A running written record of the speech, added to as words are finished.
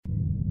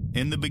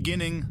In the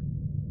beginning,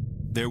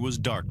 there was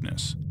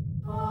darkness.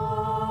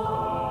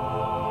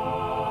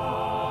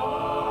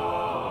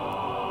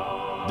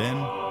 Then,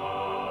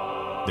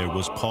 there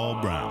was Paul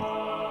Brown.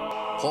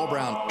 Paul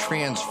Brown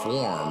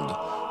transformed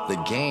the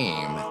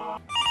game.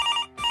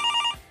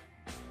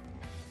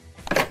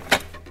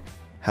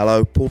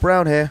 Hello, Paul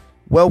Brown here.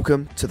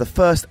 Welcome to the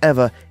first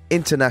ever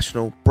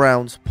International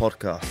Browns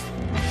podcast.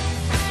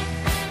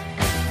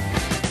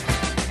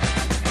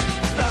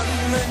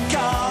 London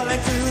calling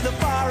to the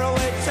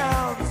faraway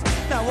towns.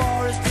 Now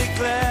war is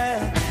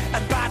declared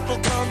and battle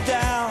come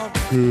down.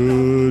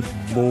 Good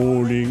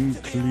morning,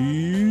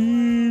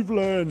 Cleveland.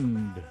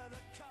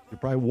 You're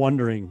probably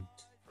wondering,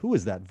 who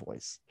is that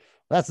voice?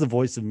 That's the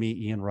voice of me,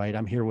 Ian Wright.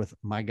 I'm here with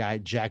my guy,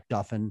 Jack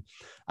Duffin.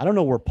 I don't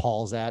know where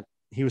Paul's at.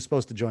 He was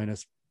supposed to join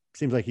us.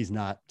 Seems like he's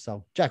not.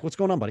 So, Jack, what's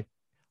going on, buddy?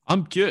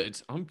 I'm good.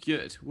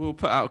 We'll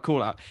put out a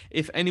call out.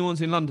 If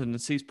anyone's in London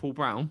and sees Paul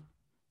Brown,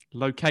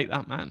 locate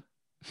that man.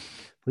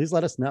 Please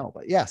let us know.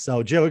 But yeah,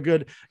 so Joe,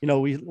 good. You know,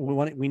 we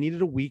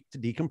needed a week to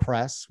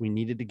decompress. We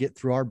needed to get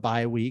through our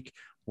bye week,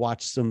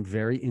 watch some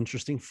very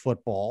interesting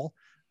football.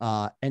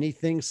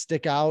 Anything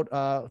stick out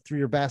through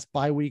your best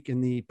bye week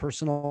in the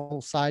personal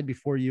side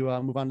before you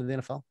move on to the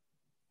NFL?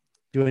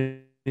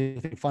 Do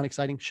anything fun,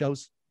 exciting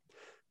shows?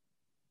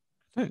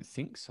 I don't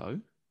think so.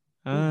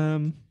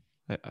 I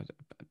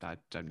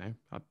don't know.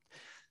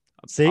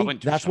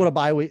 That's what a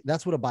bye week.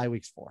 That's what a bye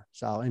week's for.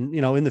 So, and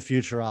in the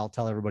future, I'll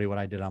tell everybody what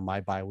I did on my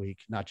bye week.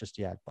 Not just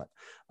yet, but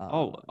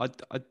I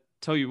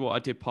tell you what I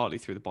did partly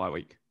through the bye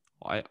week.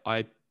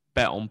 I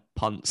bet on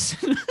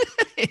punts in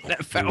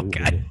NFL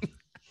game.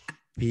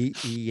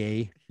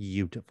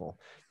 Beautiful.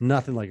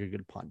 Nothing like a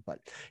good punt. But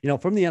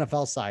from the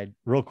NFL side,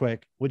 real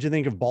quick, what'd you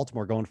think of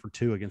Baltimore going for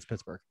 2 against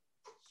Pittsburgh?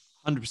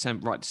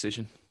 100% right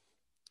decision.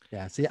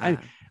 Yeah. See,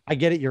 I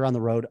get it. You're on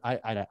the road.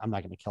 I'm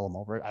not going to kill them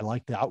over it. I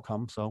like the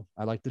outcome. So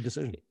I like the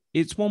decision.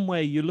 It's one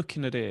way you're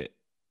looking at it.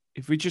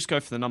 If we just go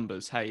for the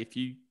numbers, hey, if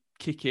you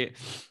kick it,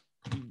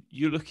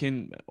 you're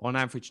looking on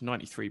average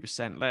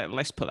 93%.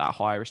 Let's put that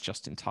higher as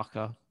Justin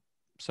Tucker.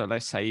 So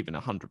let's say even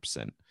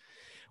 100%.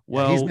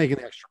 Well, he's making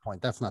the extra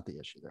point. That's not the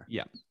issue there.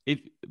 Yeah.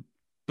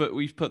 But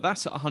we've put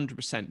that's at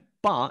 100%.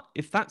 But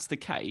if that's the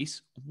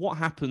case, what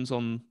happens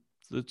on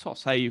the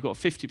toss? Hey, you've got a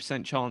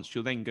 50% chance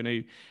you're then going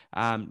to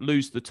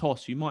lose the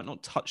toss. You might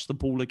not touch the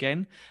ball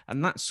again.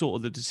 And that's sort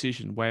of the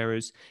decision.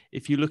 Whereas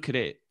if you look at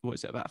it, what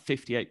is it, about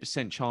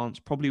 58% chance,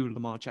 probably with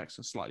Lamar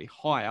Jackson slightly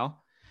higher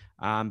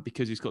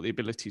because he's got the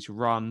ability to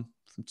run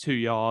from 2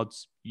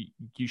 yards.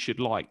 You should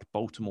like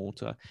Baltimore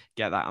to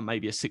get that and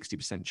maybe a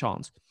 60%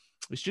 chance.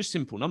 It's just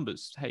simple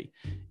numbers. Hey,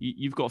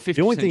 you've got a 50% chance.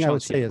 The only thing I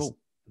would say is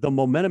the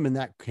momentum in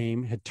that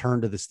game had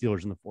turned to the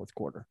Steelers in the fourth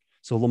quarter.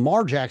 So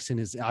Lamar Jackson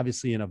is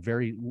obviously in a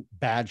very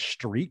bad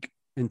streak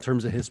in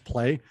terms of his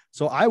play.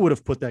 So I would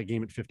have put that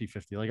game at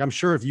 50-50. Like, I'm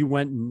sure if you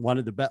went and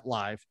wanted to bet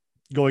live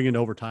going into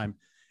overtime,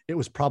 it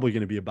was probably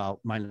going to be about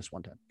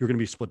 -110. You're going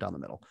to be split down the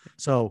middle.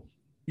 So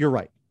you're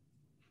right.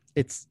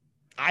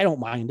 I don't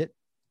mind it.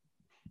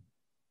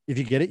 If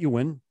you get it, you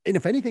win. And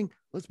if anything,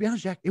 let's be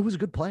honest, Jack, it was a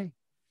good play.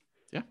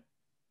 Yeah.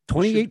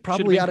 28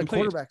 probably out of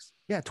quarterbacks.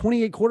 Yeah.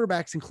 28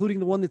 quarterbacks, including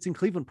the one that's in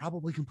Cleveland,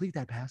 probably complete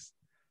that pass.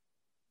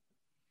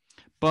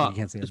 But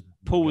as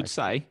Paul would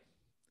say,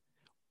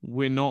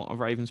 we're not a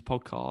Ravens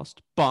podcast,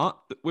 but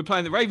we're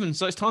playing the Ravens,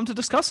 so it's time to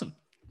discuss them.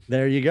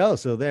 There you go.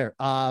 So there,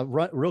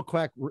 real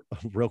quick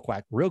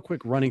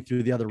running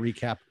through the other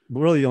recap.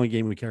 Really the only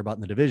game we care about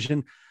in the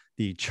division.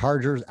 The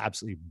Chargers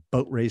absolutely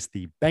boat raced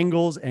the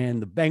Bengals,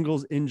 and the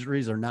Bengals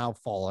injuries are now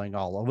falling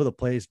all over the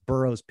place.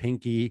 Burrow's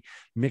pinky,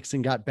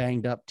 Mixon got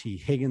banged up. T.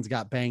 Higgins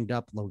got banged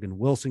up. Logan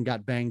Wilson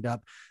got banged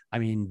up. I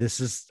mean, this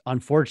is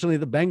unfortunately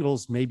the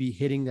Bengals maybe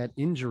hitting that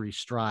injury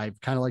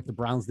stride, kind of like the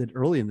Browns did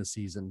early in the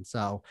season.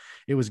 So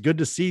it was good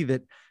to see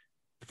that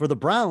for the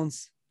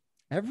Browns,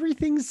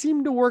 everything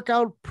seemed to work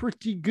out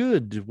pretty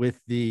good with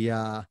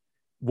the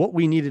what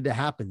we needed to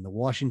happen. The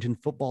Washington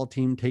football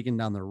team taking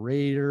down the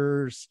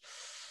Raiders,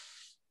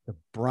 the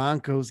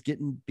Broncos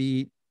getting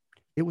beat.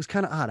 It was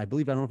kind of odd. I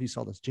don't know if you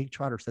saw this. Jake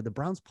Trotter said the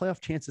Browns playoff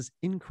chances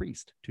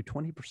increased to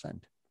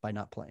 20% by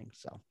not playing.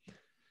 So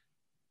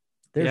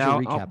there's a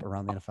recap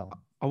around the NFL.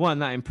 I wasn't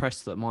that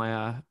impressed that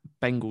my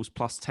Bengals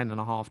plus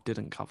 10.5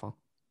 didn't cover.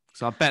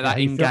 So I bet that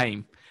in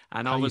game.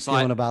 And I was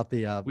like, about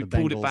we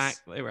pulled it back.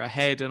 They were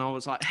ahead. And I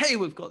was like, hey,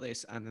 we've got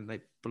this. And then they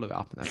blew it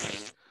up.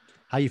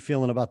 How you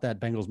feeling about that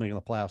Bengals making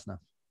the playoffs now?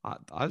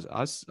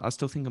 I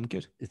still think I'm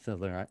good. It's still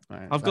there,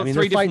 right? I've got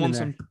 3 different ones.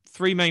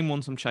 Three main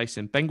ones I'm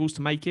chasing. Bengals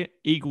to make it,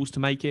 Eagles to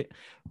make it.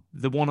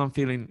 The one I'm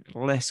feeling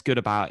less good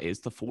about is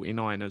the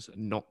 49ers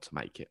not to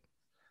make it.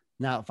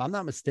 Now, if I'm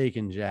not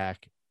mistaken,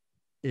 Jack,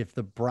 if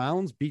the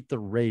Browns beat the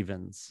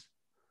Ravens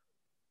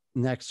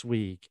next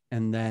week,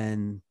 and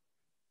then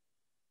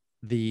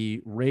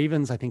the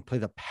Ravens, I think, play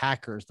the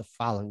Packers the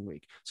following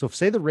week. So if,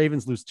 say, the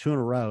Ravens lose 2 in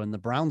a row and the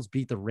Browns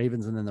beat the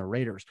Ravens and then the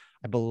Raiders,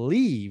 I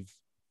believe,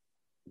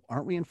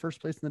 aren't we in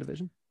first place in the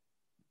division?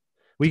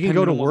 We can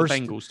go to worst.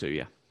 Bengals do,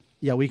 yeah.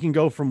 Yeah, we can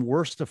go from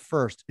worst to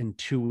first in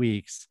 2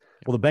 weeks.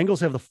 Well, the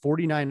Bengals have the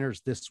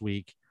 49ers this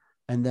week.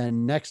 And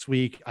then next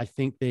week, I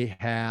think they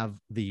have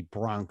the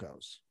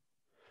Broncos.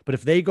 But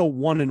if they go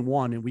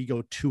 1-1 and we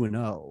go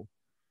 2-0,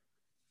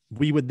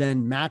 we would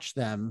then match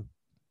them.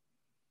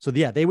 So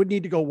yeah, they would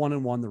need to go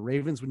 1-1. The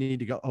Ravens would need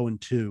to go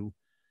 0-2.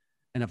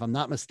 And if I'm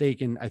not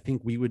mistaken, I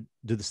think we would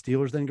do the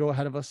Steelers then go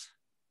ahead of us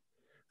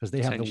because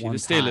they have the one. The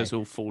Steelers tie.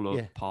 will fall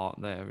apart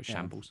there as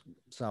shambles.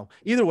 So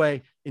either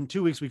way, in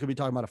 2 weeks, we could be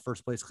talking about a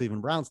first place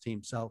Cleveland Browns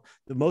team. So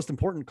the most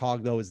important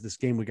cog, though, is this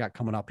game we got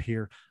coming up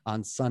here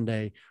on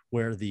Sunday,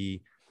 where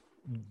the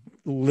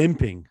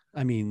limping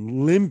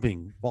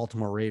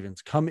Baltimore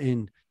Ravens come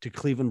in to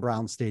Cleveland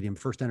Browns Stadium,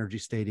 First Energy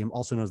Stadium,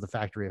 also known as the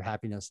Factory of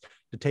Happiness,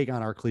 to take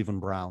on our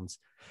Cleveland Browns.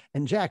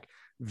 And Jack,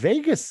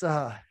 Vegas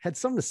had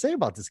something to say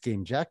about this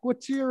game. Jack,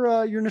 what's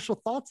your initial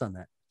thoughts on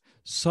that?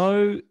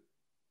 So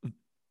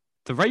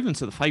the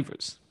Ravens are the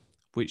favorites,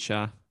 which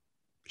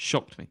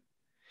shocked me.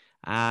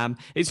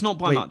 It's not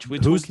by much.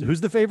 Who's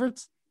the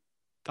favorites?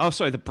 Oh,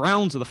 sorry. The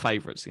Browns are the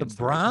favorites. The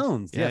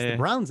Browns. Yes, the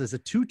Browns is a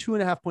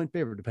 2.5 point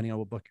favorite, depending on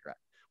what book you're at,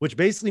 which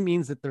basically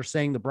means that they're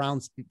saying the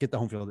Browns get the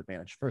home field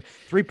advantage. For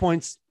 3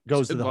 points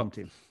goes to the home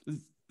team.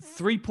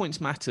 3 points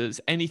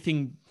matters.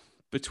 Anything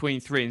between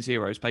 3 and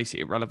 0 is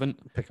basically irrelevant.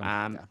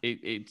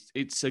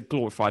 It's a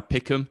glorified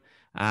pick 'em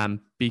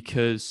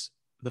because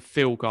the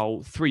field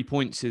goal, 3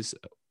 points is,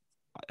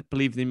 I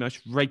believe, the most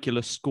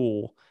regular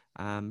score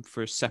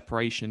for a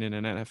separation in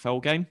an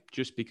NFL game,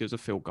 just because of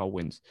field goal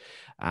wins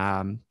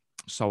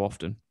so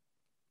often.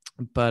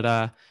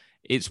 But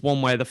it's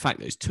one where the fact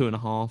that it's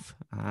 2.5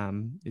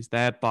 is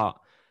there. But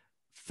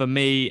for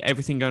me,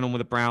 everything going on with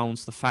the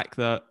Browns, the fact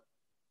that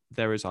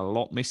there is a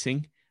lot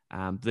missing,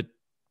 the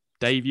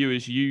debut,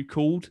 as you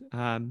called,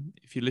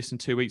 if you listened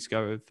 2 weeks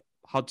ago, of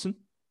Hudson.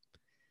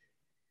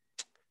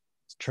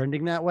 It's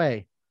trending that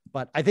way.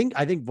 But I think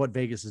what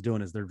Vegas is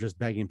doing is they're just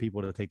begging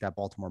people to take that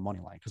Baltimore money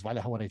line. Because why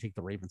the hell would I take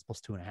the Ravens plus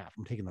 2.5?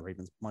 I'm taking the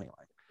Ravens money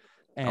line.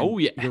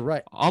 And you're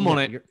right. I'm on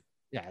it.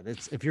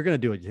 If you're going to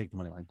do it, you take the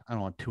money line. I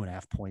don't want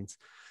 2.5 points.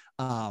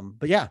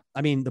 But yeah,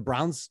 I mean, the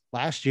Browns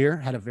last year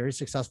had a very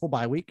successful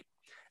bye week,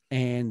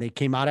 and they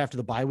came out after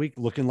the bye week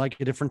looking like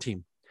a different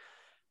team.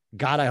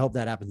 God, I hope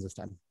that happens this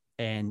time.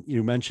 And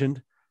you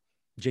mentioned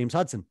James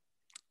Hudson.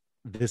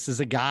 This is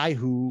a guy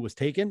who was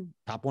taken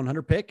top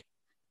 100 pick,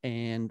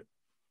 and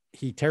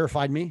he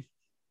terrified me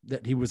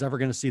that he was ever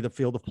going to see the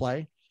field of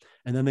play.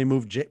 And then they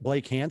moved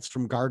Blake Hance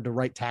from guard to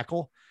right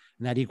tackle,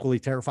 and that equally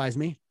terrifies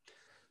me.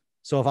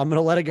 So if I'm going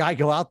to let a guy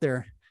go out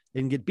there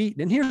and get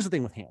beaten, and here's the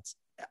thing with Hance,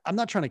 I'm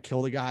not trying to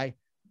kill the guy,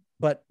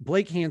 but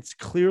Blake Hance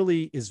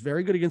clearly is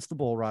very good against the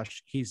bull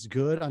rush. He's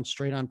good on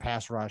straight on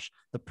pass rush.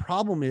 The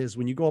problem is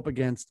when you go up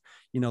against,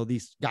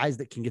 these guys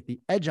that can get the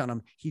edge on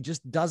him, he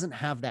just doesn't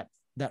have that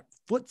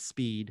foot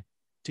speed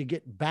to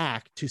get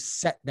back to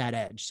set that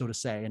edge, so to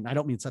say. And I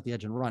don't mean set the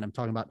edge and run. I'm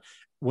talking about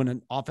when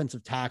an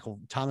offensive tackle,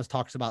 Thomas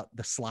talks about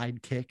the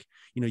slide kick,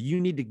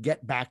 you need to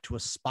get back to a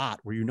spot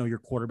where your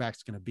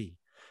quarterback's going to be,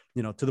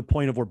 to the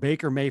point of where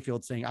Baker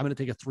Mayfield's saying, I'm going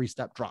to take a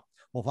 3-step drop.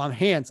 Well, if I'm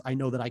Hance, I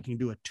know that I can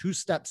do a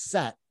 2-step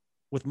set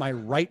with my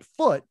right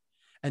foot.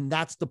 And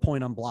that's the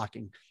point I'm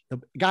blocking.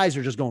 The guys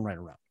are just going right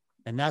around.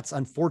 And that's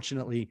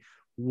unfortunately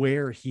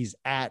where he's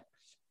at.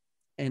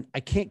 And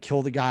I can't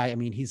kill the guy. I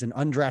mean, he's an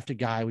undrafted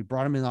guy. We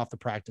brought him in off the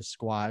practice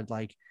squad.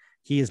 Like,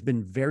 he has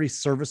been very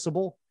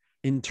serviceable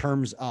in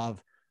terms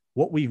of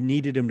what we've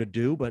needed him to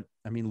do. But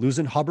I mean,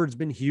 losing Hubbard's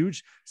been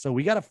huge. So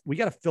we got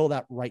to fill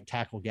that right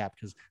tackle gap.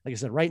 Cause like I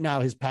said, right now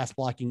his pass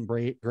blocking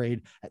grade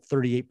at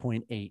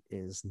 38.8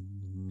 is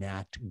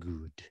not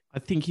good. I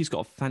think he's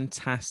got a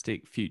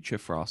fantastic future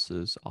for us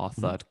as our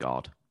third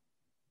guard.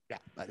 Yeah.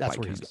 That's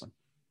where he's going.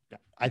 Yeah.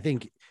 I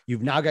think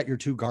you've now got your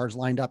 2 guards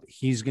lined up.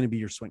 He's going to be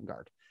your swing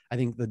guard. I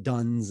think the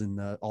Duns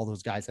and all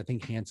those guys, I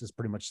think Hance has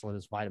pretty much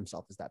solidified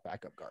himself as that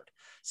backup guard.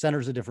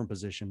 Center's a different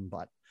position,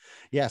 but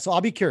yeah. So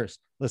I'll be curious.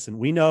 Listen,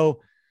 we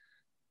know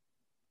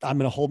I'm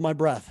going to hold my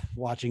breath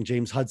watching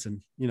James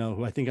Hudson,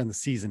 who I think on the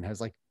season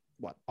has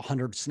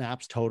 100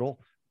 snaps total.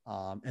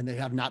 And they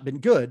have not been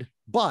good,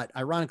 but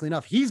ironically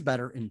enough, he's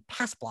better in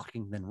pass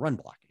blocking than run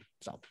blocking.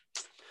 So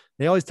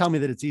they always tell me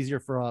that it's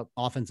easier for an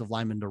offensive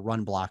lineman to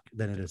run block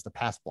than it is to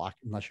pass block,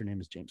 unless your name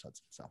is James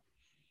Hudson. So,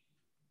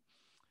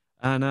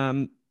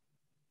 and,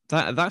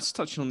 that's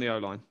touching on the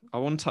O-line. I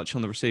want to touch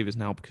on the receivers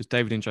now because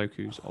David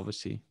Njoku's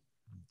obviously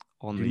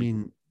on do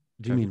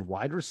you mean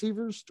wide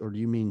receivers, or do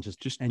you mean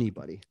just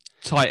anybody?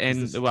 Tight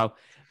end. Well,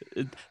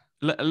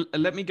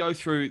 let me go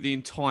through the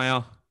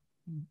entire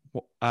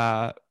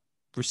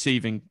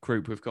receiving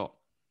group we've got.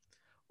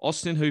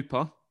 Austin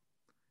Hooper,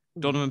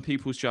 Donovan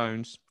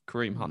Peoples-Jones,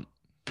 Kareem Hunt.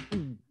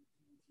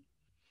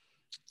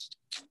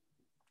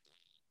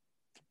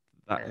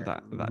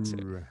 That's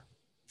it.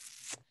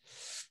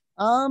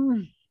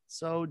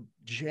 So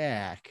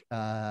Jack,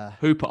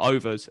 Hooper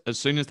overs. As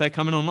soon as they're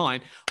coming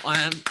online,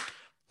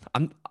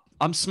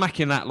 I'm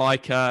smacking that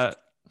like a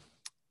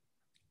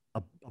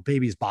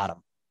baby's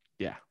bottom.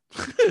 Yeah.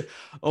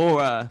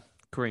 Or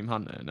Kareem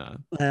Hunt.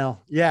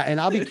 Well, yeah, and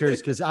I'll be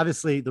curious because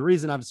obviously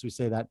we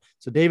say that.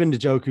 So David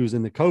Njoku's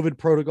in the COVID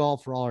protocol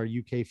for all our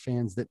UK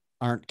fans that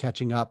aren't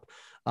catching up.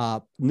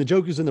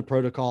 Njoku's in the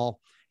protocol.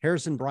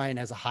 Harrison Bryant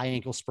has a high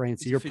ankle sprain.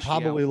 So you're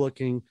probably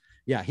looking.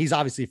 Yeah, he's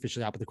obviously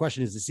officially out. But the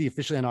question is he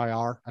officially on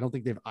IR? I don't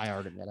think they've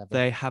IR'd him yet.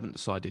 They haven't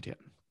decided yet.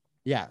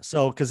 Yeah.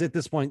 So, because at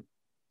this point,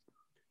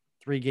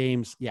 3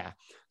 games. Yeah.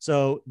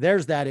 So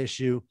there's that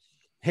issue.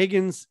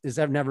 Higgins is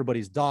in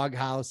everybody's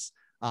doghouse.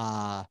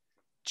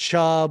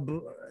 Chubb,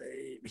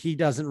 he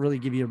doesn't really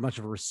give you much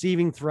of a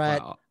receiving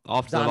threat. Well,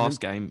 after the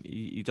last game,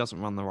 he doesn't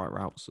run the right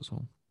routes at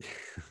all.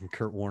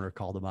 Kurt Warner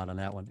called him out on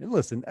that one. And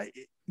listen,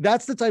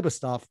 that's the type of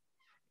stuff.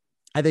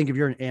 I think if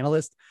you're an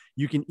analyst,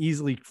 you can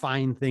easily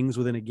find things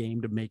within a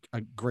game to make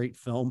a great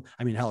film.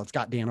 I mean, hell, it's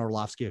got Dan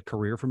Orlovsky a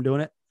career from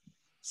doing it.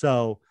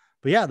 So,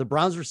 but yeah, the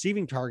Browns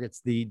receiving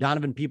targets, the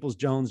Donovan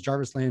Peoples-Jones,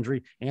 Jarvis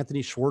Landry,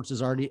 Anthony Schwartz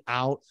is already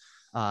out.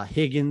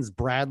 Higgins,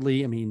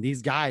 Bradley. I mean,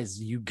 these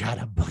guys, you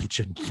got a bunch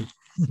of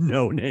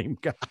no-name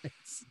guys.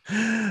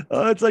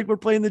 It's like we're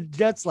playing the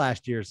Jets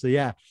last year. So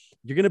yeah,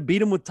 you're going to beat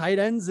them with tight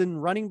ends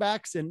and running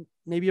backs and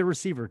maybe a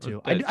receiver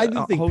too. I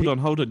do think.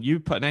 Hold on.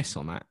 You put an S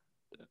on that.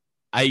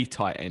 A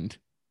tight end.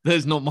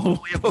 There's not more.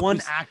 We have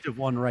one active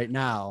one right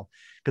now.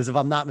 Because if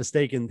I'm not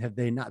mistaken,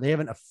 they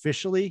haven't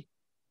officially.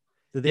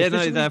 They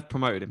have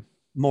promoted him.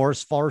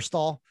 Morris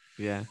Forstall.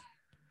 Yeah.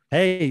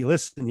 Hey,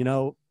 listen,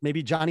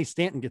 maybe Johnny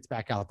Stanton gets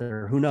back out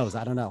there. Who knows?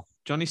 I don't know.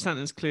 Johnny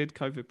Stanton's cleared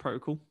COVID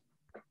protocol.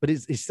 But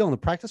he's still in the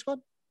practice squad?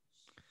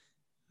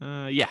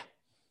 Yeah.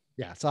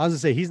 Yeah. So I was going to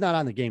say, he's not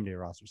on the game day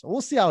roster. So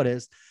we'll see how it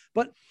is.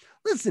 But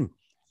listen,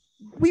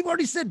 we've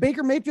already said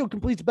Baker Mayfield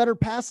completes better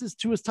passes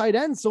to his tight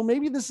end. So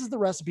maybe this is the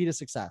recipe to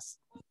success.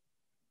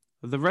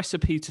 The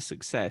recipe to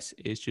success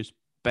is just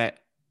bet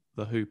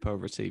the Hooper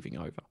receiving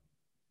over.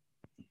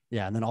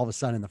 Yeah. And then all of a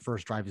sudden in the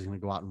first drive, he's going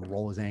to go out and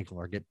roll his ankle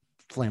or get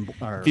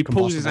if he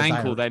pulls his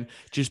ankle, then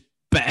just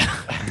bet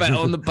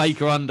on the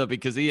Baker under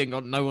because he ain't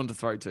got no one to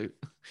throw to.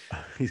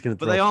 He's going to.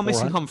 But they are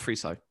missing Humphrey,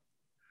 so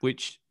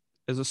which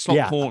as a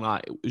slot corner,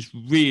 it was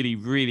really,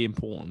 really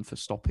important for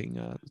stopping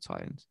the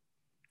tight ends.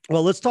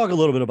 Well, let's talk a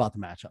little bit about the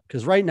matchup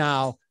because right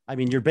now, I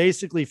mean, you're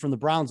basically from the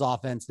Browns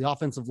offense. The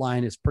offensive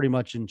line is pretty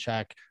much in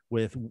check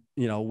with,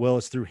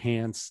 Willis through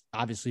Hance,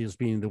 obviously as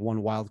being the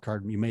one wild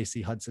card. You may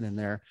see Hudson in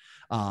there.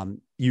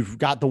 You've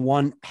got the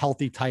one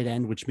healthy tight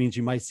end, which means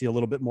you might see a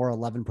little bit more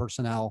 11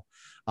 personnel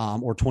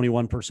or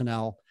 21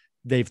 personnel.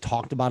 They've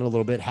talked about it a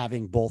little bit,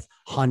 having both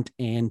Hunt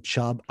and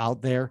Chubb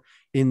out there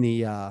on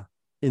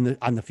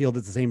the field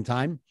at the same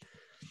time.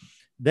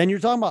 Then you're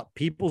talking about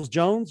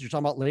Peoples-Jones, you're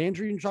talking about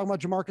Landry, and you're talking about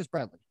Jamarcus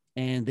Bradley.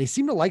 And they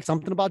seem to like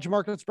something about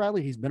Jamarcus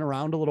Bradley. He's been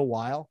around a little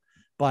while,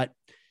 but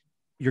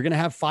you're going to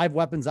have 5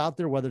 weapons out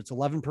there, whether it's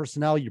 11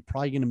 personnel. You're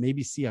probably going to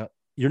maybe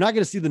you're not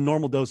going to see the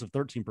normal dose of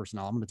 13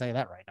 personnel. I'm going to tell you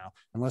that right now,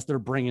 unless they're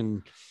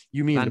bringing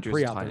and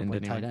Dupree out there and play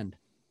tight end.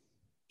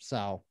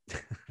 So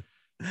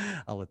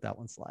I'll let that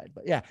one slide.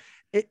 But yeah,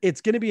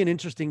 it's going to be an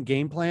interesting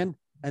game plan.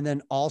 And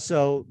then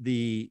also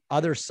the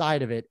other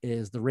side of it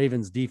is the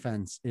Ravens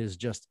defense is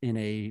just in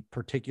a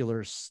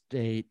particular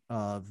state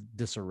of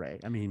disarray.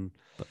 I mean,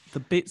 but the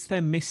bits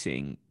they're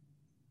missing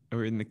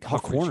are in the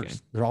corners.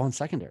 Game, they're all in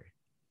secondary,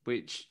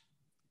 which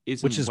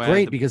is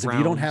great because if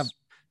you don't have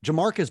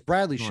Jamarcus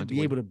Bradley should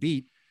be able to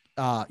beat,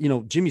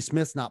 Jimmy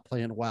Smith's not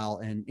playing well.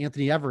 And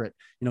Anthony Everett,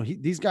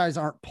 these guys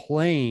aren't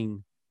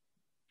playing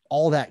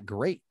all that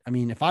great. I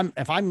mean, if I'm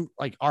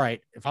like, all right,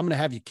 if I'm going to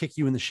have you kick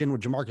you in the shin with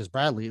Jamarcus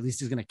Bradley, at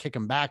least he's going to kick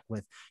him back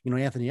with,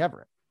 Anthony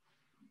Everett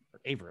or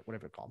Averett,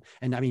 whatever you call him.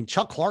 And I mean,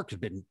 Chuck Clark has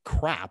been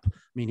crap. I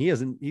mean,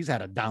 he's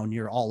had a down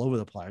year all over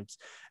the place.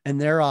 And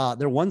their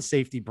one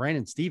safety,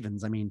 Brandon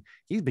Stevens, I mean,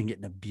 he's been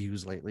getting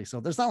abused lately. So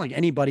there's not like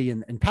anybody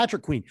and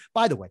Patrick Queen,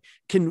 by the way,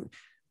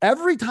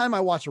 every time I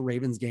watch a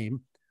Ravens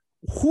game,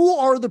 who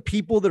are the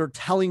people that are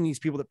telling these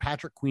people that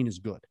Patrick Queen is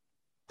good?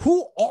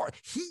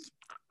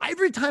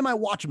 Every time I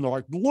watch him, they're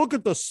like, look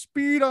at the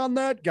speed on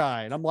that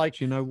guy. And I'm like,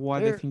 do you know why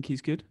they think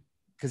he's good?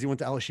 Because he went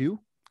to LSU?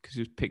 Because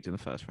he was picked in the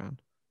first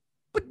round.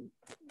 But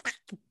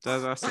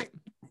that's it.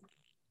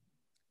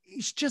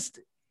 He's just,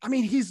 I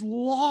mean, he's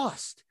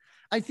lost.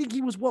 I think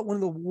he was one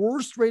of the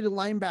worst rated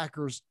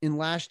linebackers in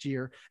last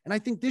year. And I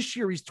think this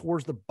year he's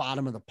towards the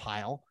bottom of the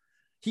pile.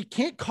 He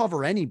can't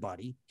cover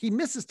anybody. He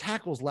misses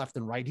tackles left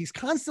and right. He's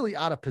constantly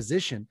out of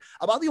position.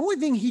 About the only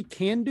thing he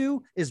can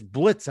do is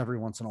blitz every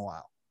once in a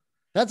while.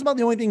 That's about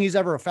the only thing he's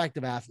ever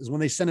effective at is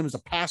when they send him as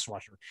a pass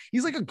rusher.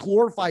 He's like a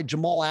glorified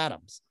Jamal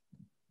Adams.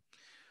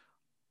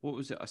 What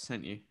was it I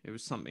sent you? It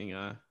was something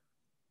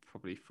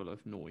probably full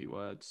of naughty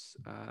words.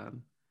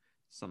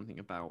 Something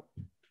about...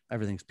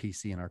 Everything's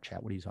PC in our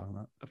chat. What are you talking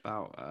about?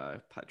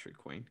 About Patrick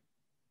Queen.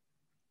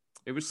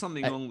 It was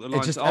something along the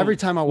lines... It's just every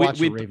time I watch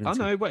the Ravens... I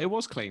know, but it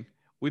was clean.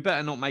 We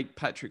better not make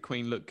Patrick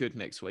Queen look good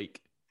next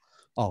week.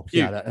 Oh,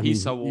 yeah.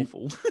 He's so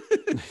awful.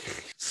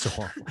 So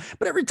awful.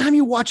 But every time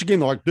you watch a game,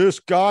 they're like, this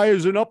guy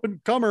is an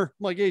up-and-comer.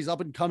 I'm like, yeah, he's up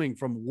and coming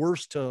from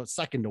worst to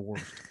second to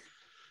worst.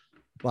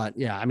 But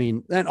yeah, I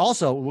mean, and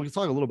also we'll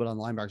talk a little bit on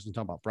linebackers and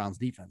talk about Browns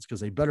defense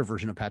because a better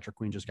version of Patrick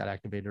Queen just got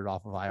activated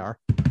off of IR.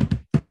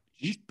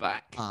 He's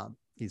back.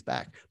 He's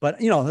back. But,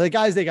 the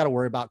guys they got to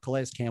worry about,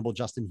 Calais Campbell,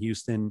 Justin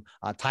Houston,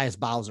 Tyus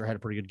Bowser had a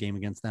pretty good game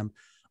against them.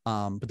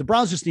 But the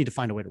Browns just need to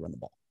find a way to run the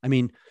ball. I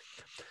mean,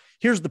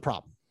 here's the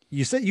problem.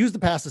 You use the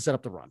pass to set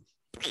up the run.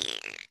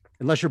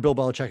 Unless you're Bill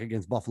Belichick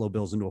against Buffalo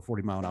Bills into a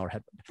 40-mile-an-hour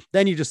headwind.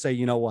 Then you just say,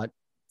 you know what?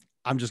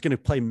 I'm just going to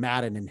play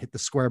Madden and hit the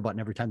square button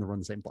every time they run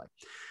the same play.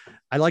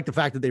 I like the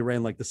fact that they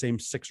ran like the same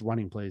 6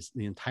 running plays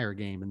the entire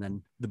game. And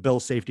then the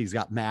Bills safeties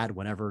got mad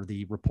whenever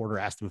the reporter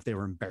asked them if they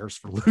were embarrassed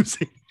for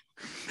losing.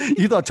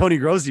 You thought Tony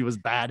Grossi was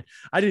bad.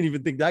 I didn't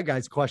even think that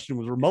guy's question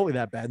was remotely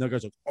that bad. And that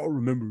guy's like, oh,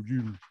 remember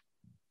you.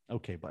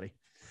 Okay, buddy.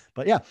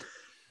 But yeah,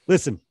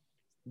 listen,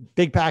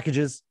 big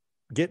packages,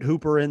 get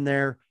Hooper in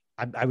there.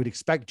 I would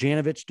expect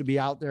Janovich to be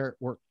out there.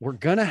 We're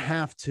going to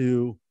have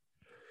to,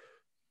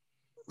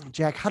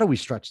 Jack, how do we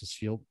stretch this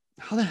field?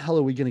 How the hell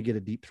are we going to get a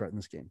deep threat in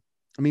this game?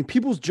 I mean,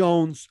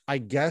 Peoples-Jones, I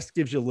guess,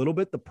 gives you a little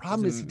bit. The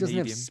problem is he doesn't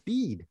have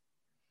speed.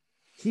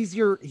 He's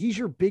your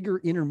bigger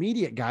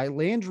intermediate guy.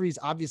 Landry's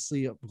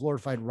obviously a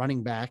glorified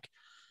running back.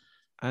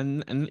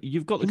 And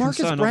you've got the Marcus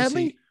concern, Bradley?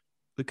 obviously,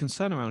 the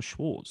concern around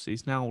Schwartz.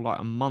 He's now like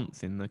a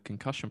month in the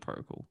concussion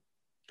protocol.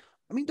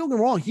 I mean, don't get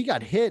me wrong. He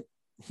got hit.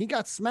 He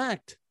got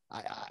smacked.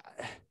 I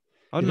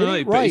don't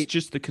know, but it's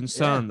just the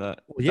concern that.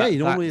 Well, yeah,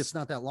 normally it's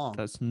not that long.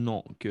 That's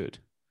not good.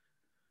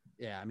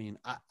 Yeah, I mean,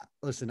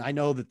 listen, I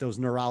know that those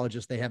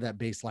neurologists, they have that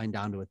baseline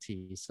down to a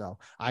T. So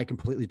I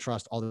completely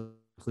trust all the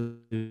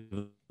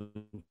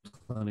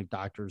clinic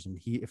doctors. And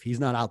if he's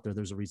not out there,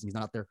 there's a reason he's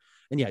not out there.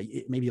 And yeah,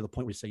 it may be the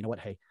point where you say, you know what,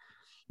 hey,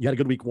 you had a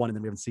good week 1 and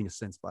then we haven't seen it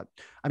since. But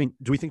I mean,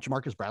 do we think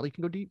Jamarcus Bradley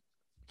can go deep?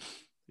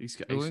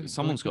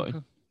 Someone's got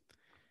him.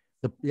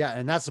 Yeah,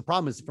 and that's the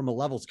problem is from a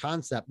levels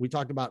concept. We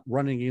talked about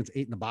running against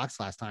 8 in the box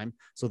last time.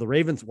 So the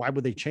Ravens, why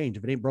would they change?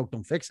 If it ain't broke,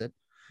 don't fix it.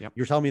 Yep.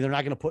 You're telling me they're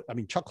not going to put, I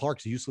mean, Chuck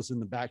Clark's useless in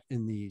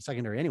the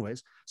secondary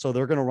anyways. So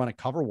they're going to run a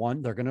cover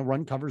 1. They're going to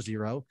run cover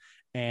 0.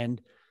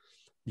 And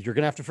you're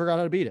going to have to figure out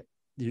how to beat it.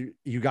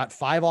 You got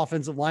 5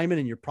 offensive linemen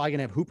and you're probably going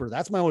to have Hooper.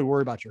 That's my only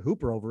worry about your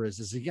Hooper over is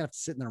he going to have to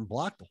sit in there and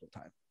block the whole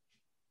time.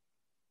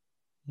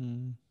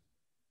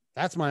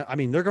 That's I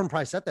mean, they're going to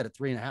probably set that at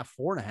 3.5,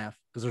 4.5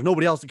 because there's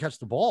nobody else to catch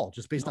the ball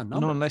just based on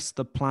numbers. Not unless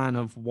the plan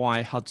of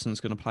why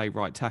Hudson's going to play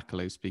right tackle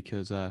is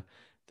because they're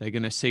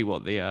going to see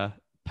what the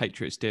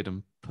Patriots did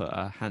and put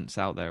Hans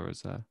out there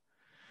as a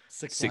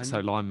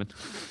 6-0 lineman.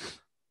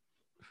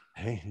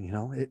 Hey, you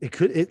know, it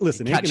could,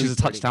 listen, it catches a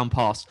touchdown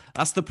pass.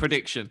 That's the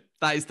prediction.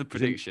 That is the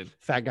prediction.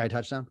 Fat guy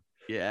touchdown.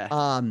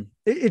 Yeah.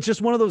 It's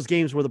just one of those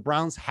games where the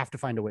Browns have to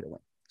find a way to win.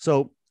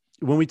 So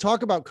when we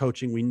talk about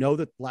coaching, we know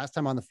that last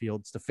time on the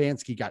field,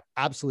 Stefanski got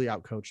absolutely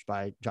outcoached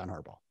by John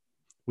Harbaugh.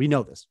 We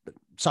know this, but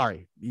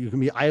sorry,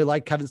 I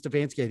like Kevin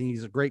Stefanski. I think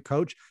he's a great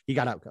coach. He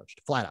got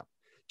outcoached flat out.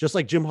 Just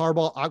like Jim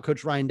Harbaugh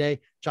outcoached Ryan Day,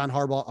 John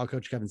Harbaugh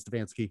outcoached Kevin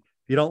Stefanski.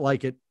 If you don't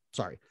like it,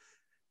 sorry.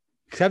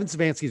 Kevin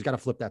Stefanski's got to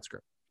flip that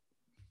script.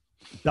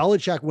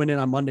 Belichick went in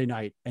on Monday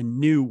night and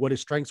knew what his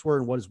strengths were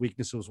and what his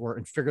weaknesses were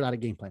and figured out a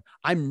game plan.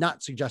 I'm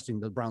not suggesting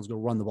the Browns go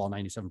run the ball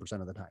 97%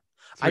 of the time.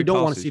 I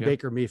don't want to see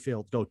Baker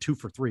Mayfield go 2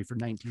 for 3 for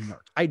 19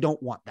 yards. I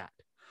don't want that.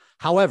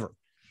 However,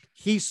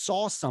 he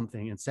saw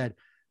something and said,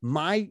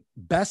 my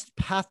best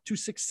path to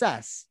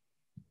success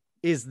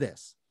is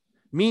this.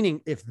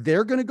 Meaning if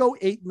they're going to go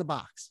 8 in the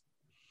box,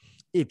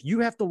 if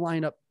you have to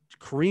line up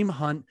Kareem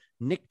Hunt,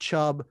 Nick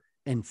Chubb,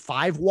 and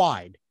 5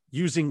 wide,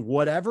 using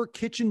whatever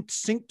kitchen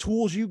sink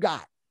tools you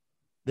got,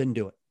 then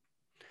do it.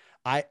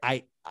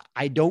 I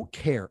don't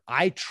care.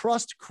 I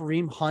trust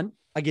Kareem Hunt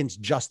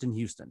against Justin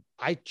Houston.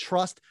 I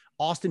trust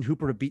Austin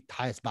Hooper to beat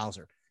Tyus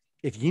Bowser.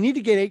 If you need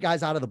to get 8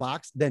 guys out of the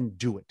box, then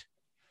do it.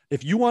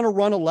 If you want to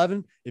run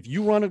 11, if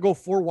you want to go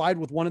 4 wide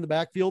with 1 in the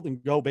backfield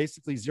and go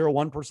basically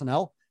 0-1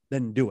 personnel,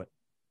 then do it.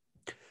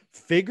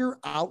 Figure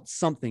out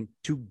something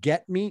to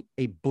get me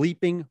a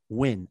bleeping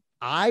win.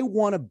 I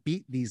want to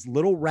beat these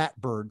little rat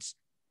birds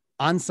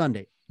on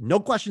Sunday. No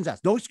questions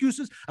asked. No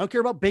excuses. I don't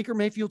care about Baker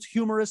Mayfield's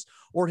humerus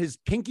or his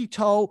pinky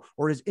toe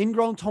or his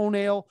ingrown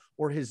toenail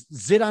or his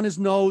zit on his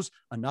nose.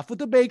 Enough with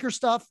the Baker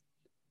stuff.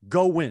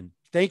 Go win.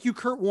 Thank you,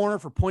 Kurt Warner,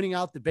 for pointing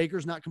out that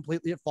Baker's not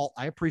completely at fault.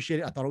 I appreciate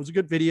it. I thought it was a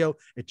good video.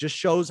 It just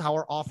shows how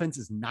our offense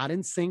is not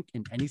in sync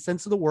in any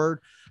sense of the word,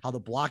 how the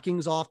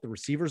blocking's off, the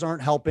receivers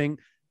aren't helping,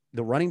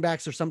 the running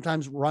backs are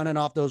sometimes running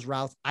off those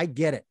routes. I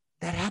get it.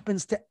 That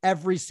happens to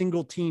every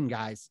single team,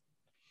 guys.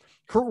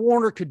 Kurt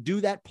Warner could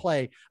do that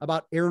play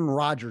about Aaron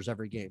Rodgers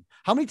every game.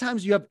 How many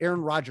times do you have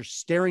Aaron Rodgers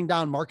staring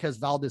down Marquez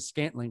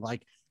Valdez-Scantling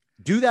like,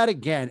 do that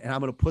again, and I'm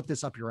going to put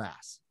this up your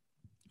ass?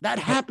 That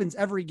happens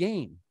every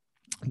game.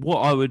 What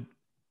I would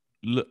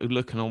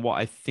looking on what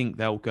I think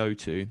they'll go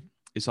to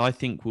is I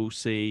think we'll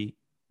see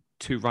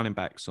 2 running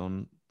backs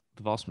on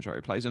the vast majority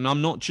of plays. And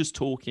I'm not just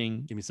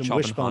talking give me some Chubb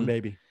wishbone,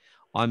 baby.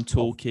 I'm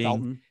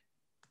talking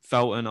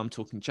Felton. I'm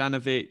talking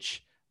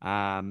Janovich.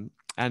 And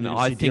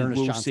I think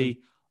we'll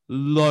see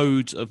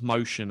loads of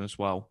motion as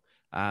well.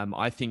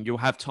 I think you'll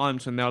have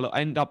times when they'll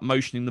end up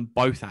motioning them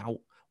both out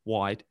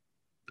wide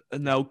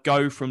and they'll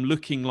go from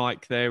looking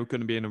like they're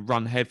going to be in a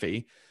run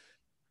heavy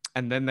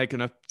and then they're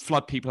going to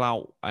flood people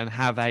out and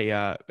have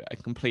a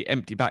complete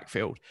empty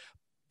backfield,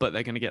 but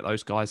they're going to get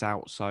those guys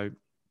out. So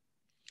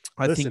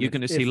I think you're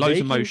going to see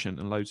loads of motion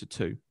and loads of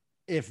 2.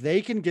 if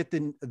they can get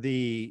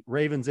the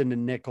Ravens into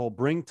nickel,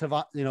 bring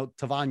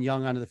Tavon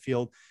Young onto the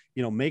field,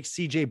 make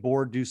CJ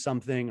Board do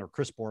something, or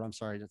Chris Board. I'm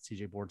sorry, that's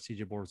CJ Board.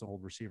 CJ Board is an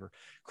old receiver.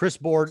 Chris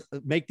Board,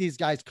 make these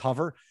guys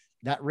cover.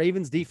 That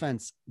Ravens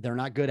defense, they're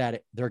not good at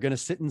it. They're going to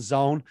sit in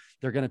zone.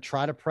 They're going to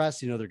try to press.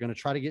 They're going to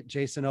try to get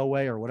Jason Owe,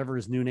 or whatever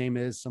his new name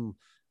is, some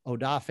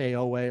Odafe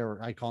Owe, or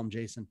I call him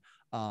Jason.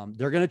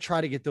 They're going to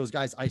try to get those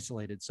guys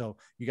isolated. So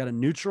you got to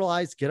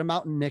neutralize, get them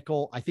out in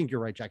nickel. I think you're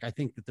right, Jack. I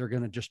think that they're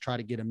going to just try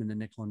to get them in the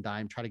nickel and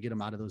dime, try to get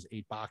them out of those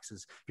 8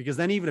 boxes, because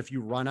then even if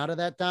you run out of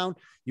that down,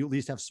 you at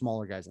least have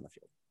smaller guys on the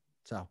field.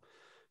 So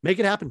make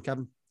it happen,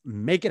 Kevin.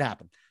 Make it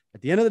happen.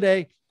 At the end of the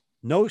day,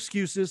 no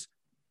excuses,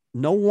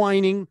 no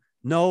whining.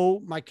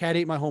 No, my cat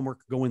ate my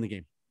homework. Go win the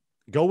game.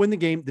 Go win the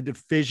game. The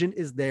division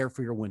is there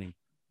for your winning.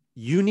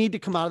 You need to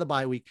come out of the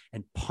bye week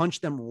and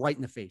punch them right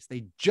in the face.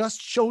 They just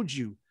showed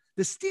you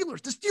the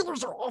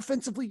Steelers are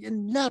offensively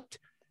inept.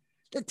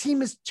 That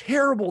team is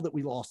terrible that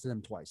we lost to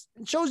them twice.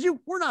 It shows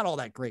you we're not all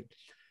that great.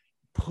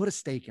 Put a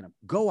stake in them.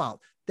 Go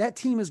out. That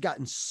team has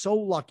gotten so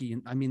lucky.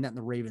 And I mean that in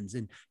the Ravens,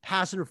 and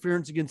pass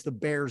interference against the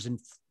Bears, and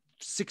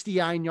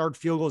 69-yard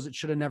field goals that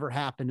should have never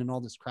happened, and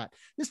all this crap.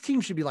 This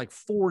team should be like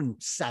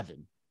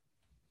 4-7.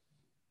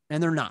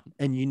 And they're not.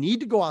 And you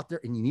need to go out there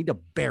and you need to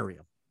bury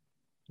them.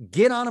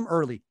 Get on them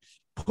early.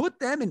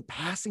 Put them in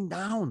passing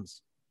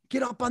downs.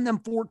 Get up on them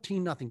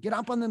 14-0. Get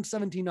up on them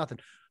 17-0.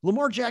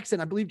 Lamar Jackson,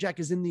 I believe,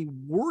 Jack, is in the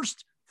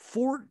worst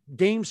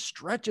 4-game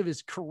stretch of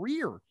his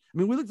career. I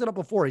mean, we looked it up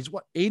before. He's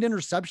 8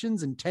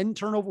 interceptions and 10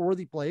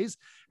 turnover-worthy plays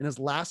in his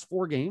last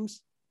 4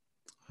 games.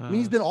 I mean,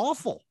 he's been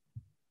awful.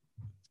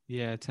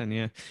 Yeah, 10,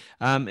 yeah.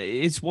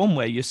 It's one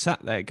where you're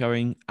sat there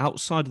going,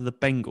 outside of the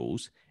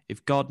Bengals,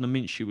 if Gardner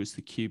Minshew was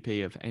the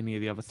QB of any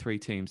of the other 3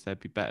 teams, they'd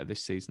be better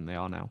this season than they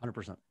are now.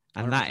 100%.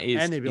 And that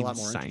is and they'd be a insane. lot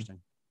more interesting.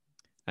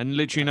 And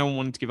literally no one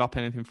wanted to give up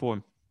anything for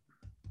him.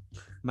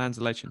 Man's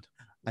a legend.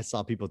 I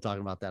saw people talking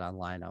about that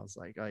online. I was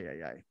like, oh,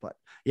 yeah. But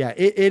yeah,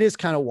 it is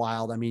kind of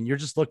wild. I mean, you're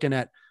just looking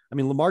at,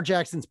 Lamar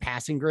Jackson's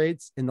passing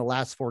grades in the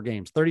last 4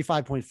 games,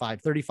 35.5,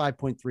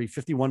 35.3,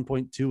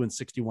 51.2, and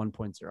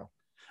 61.0.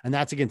 And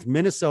that's against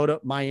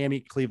Minnesota, Miami,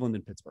 Cleveland,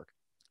 and Pittsburgh.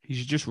 He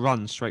should just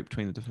run straight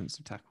between the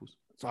defensive tackles.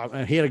 So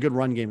he had a good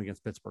run game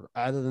against Pittsburgh.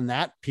 Other than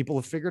that, people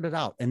have figured it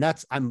out. And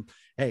let's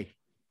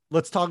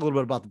talk a little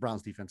bit about the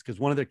Browns defense, because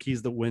one of their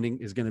keys to winning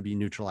is going to be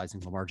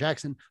neutralizing Lamar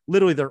Jackson,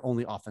 literally their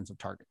only offensive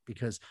target,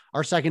 because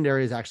our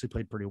secondary has actually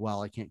played pretty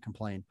well. I can't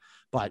complain,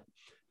 but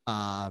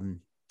linebackers.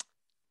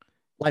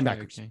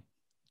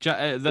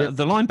 Okay.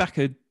 The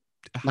linebacker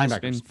has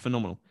been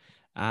phenomenal.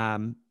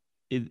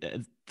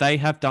 They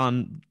have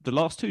done, the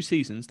last 2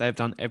 seasons, they have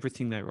done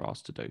everything they were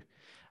asked to do.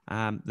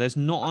 There's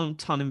not a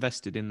ton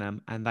invested in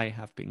them, and they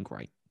have been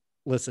great.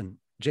 Listen,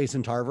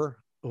 Jason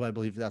Tarver, who I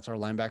believe that's our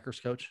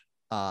linebackers coach,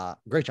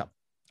 great job.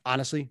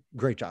 Honestly,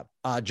 great job.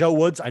 Joe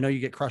Woods, I know you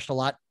get crushed a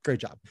lot. Great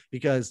job,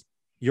 because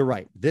you're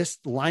right. This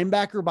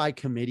linebacker by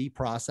committee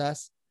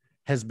process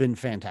has been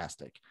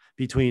fantastic,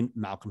 between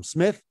Malcolm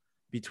Smith,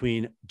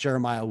 between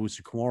Jeremiah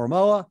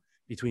Owusu-Koramoah,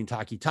 between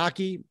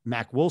Taki,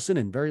 Mac Wilson,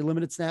 and very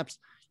limited snaps.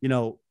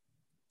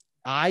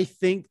 I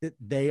think that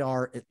they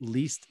are at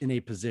least in a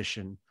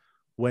position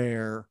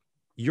where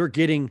you're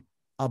getting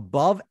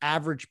above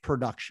average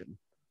production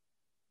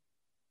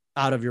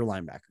out of your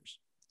linebackers,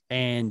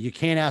 and you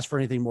can't ask for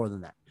anything more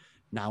than that.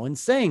 Now, in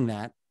saying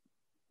that,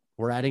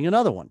 we're adding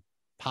another one.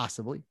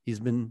 Possibly. He's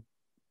been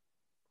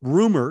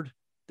rumored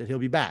that he'll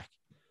be back,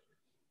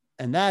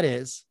 and that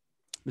is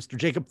Mr.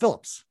 Jacob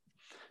Phillips.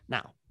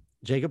 Now,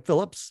 Jacob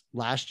Phillips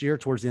last year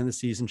towards the end of the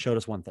season showed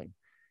us one thing.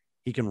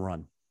 He can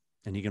run,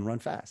 and he can run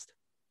fast.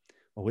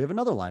 Well, we have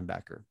another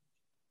linebacker,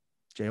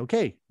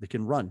 JOK, that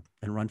can run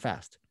and run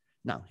fast.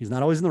 Now, he's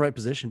not always in the right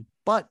position,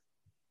 but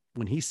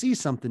when he sees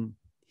something,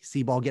 he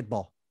see ball, get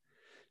ball.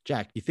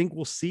 Jack, you think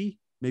we'll see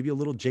maybe a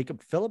little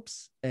Jacob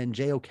Phillips and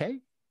JOK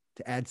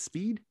to add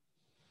speed?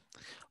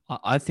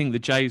 I think the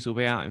Jays will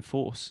be out in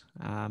force.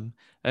 And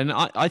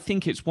I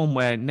think it's one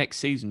where next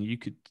season you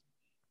could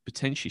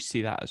potentially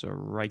see that as a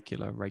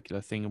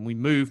regular thing. And we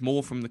move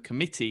more from the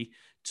committee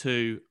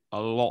to a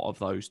lot of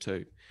those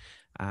too.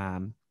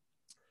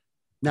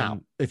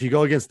 Now, if you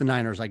go against the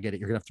Niners, I get it.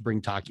 You're going to have to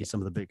bring Taki,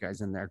 some of the big guys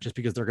in there, just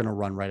because they're going to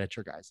run right at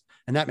your guys.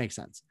 And that makes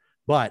sense.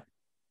 But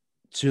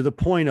to the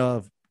point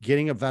of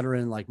getting a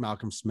veteran like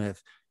Malcolm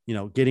Smith,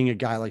 getting a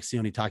guy like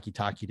Sione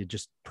Taki to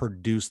just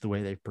produce the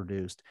way they've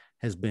produced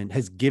has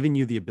given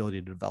you the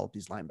ability to develop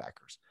these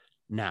linebackers.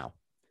 Now,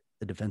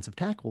 the defensive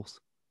tackles,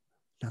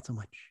 not so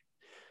much.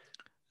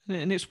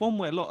 And it's one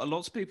where a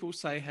lot of people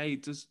say, hey,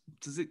 does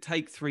it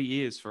take 3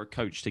 years for a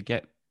coach to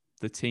get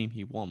the team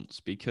he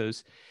wants?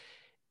 Because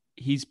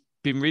he's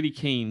been really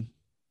keen,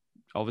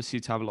 obviously,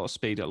 to have a lot of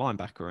speed at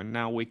linebacker. And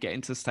now we're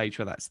getting to the stage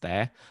where that's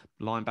there.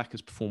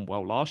 Linebackers performed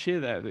well last year.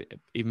 They're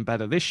even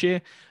better this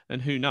year.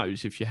 And who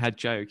knows, if you had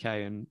JOK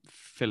and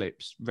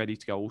Phillips ready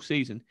to go all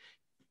season,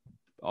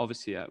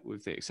 obviously,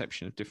 with the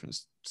exception of different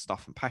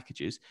stuff and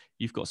packages,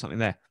 you've got something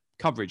there.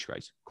 Coverage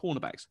grades,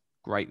 cornerbacks,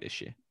 great this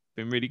year.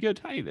 Been really good.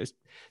 Hey,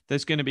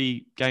 there's going to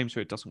be games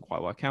where it doesn't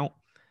quite work out.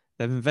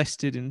 They've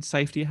invested in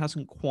safety. It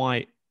hasn't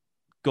quite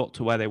got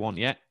to where they want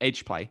yet.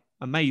 Edge play,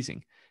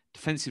 amazing.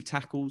 Defensive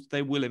tackles,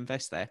 they will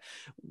invest there.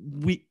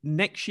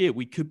 Next year,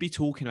 we could be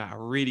talking about a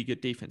really good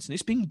defense. And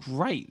it's been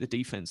great, the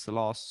defense, the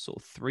last sort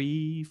of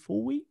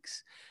 3-4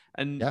 weeks.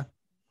 And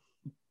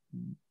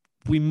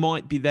we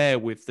might be there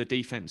with the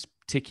defense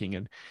ticking.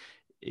 And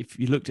if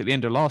you looked at the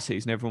end of last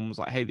season, everyone was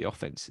like, hey, the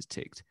offense is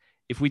ticked.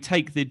 If we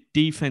take the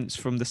defense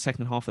from the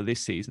second half of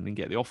this season and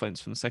get the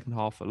offense from the second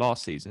half of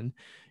last season,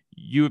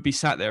 you would be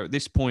sat there at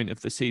this point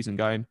of the season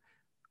going,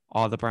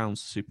 are the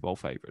Browns Super Bowl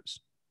favorites?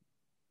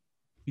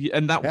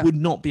 And that would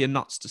not be a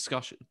nuts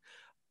discussion.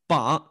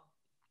 But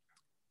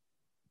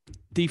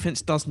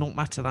defense does not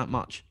matter that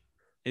much.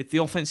 If the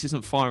offense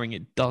isn't firing,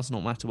 it does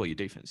not matter what your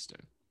defense is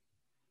doing.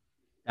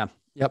 Yeah.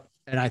 Yep.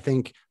 And I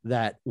think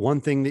that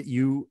one thing that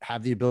you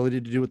have the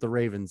ability to do with the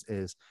Ravens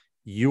is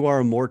you are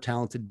a more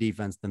talented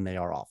defense than they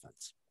are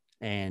offense.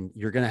 And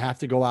you're going to have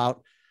to go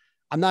out.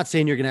 I'm not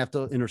saying you're going to have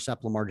to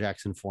intercept Lamar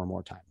Jackson 4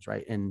 more times,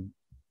 right? And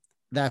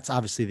that's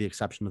obviously the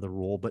exception to the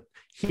rule, but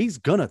he's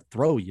going to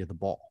throw you the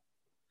ball.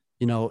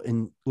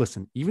 And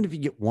listen, even if you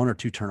get 1 or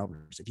 2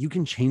 turnovers, if you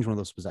can change one of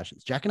those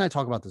possessions, Jack and I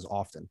talk about this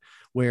often,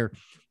 where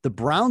the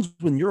Browns,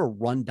 when you're a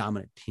run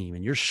dominant team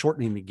and you're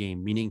shortening the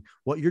game, meaning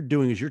what you're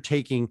doing is you're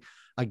taking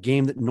a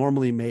game that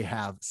normally may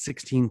have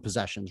 16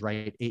 possessions,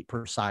 right? 8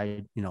 per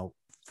side,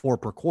 4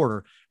 per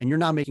quarter. And you're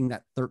now making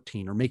that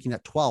 13 or making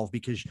that 12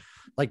 because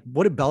like,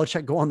 what did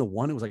Belichick go on the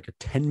one? It was like a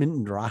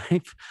 10-minute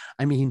drive.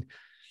 I mean,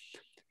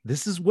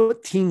 this is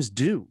what teams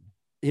do.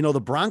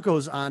 The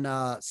Broncos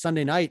on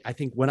Sunday night, I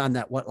think went on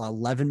that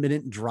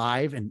 11-minute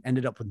drive and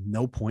ended up with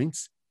no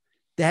points.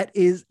 That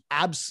is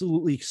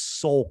absolutely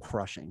soul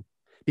crushing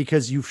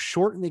because you've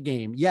shortened the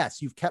game.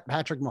 Yes, you've kept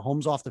Patrick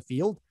Mahomes off the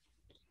field,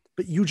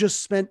 but you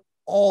just spent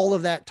all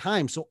of that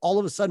time. So all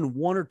of a sudden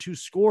 1 or 2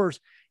 scores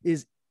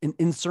is an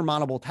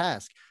insurmountable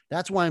task.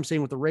 That's why I'm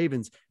saying with the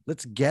Ravens,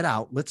 let's get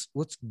out. Let's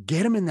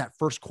get them in that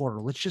first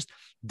quarter. Let's just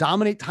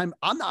dominate time.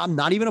 I'm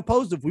not even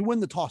opposed. If we win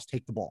the toss,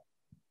 take the ball.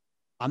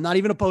 I'm not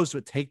even opposed to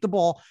it. Take the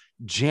ball,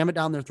 jam it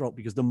down their throat,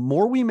 because the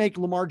more we make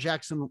Lamar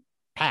Jackson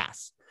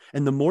pass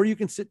and the more you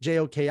can sit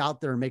JOK out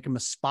there and make him a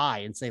spy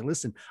and say,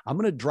 listen, I'm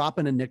going to drop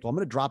in a nickel. I'm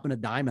going to drop in a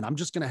dime and I'm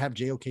just going to have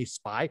JOK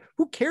spy.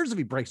 Who cares if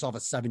he breaks off a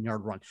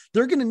 7-yard run?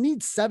 They're going to need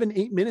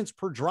 7-8 minutes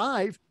per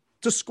drive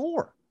to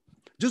score.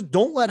 Just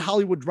don't let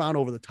Hollywood Brown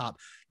over the top.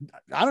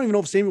 I don't even know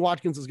if Sammy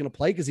Watkins is going to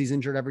play because he's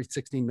injured every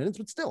 16 minutes,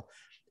 but still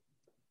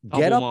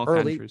get up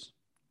early.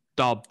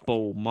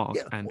 Double Mark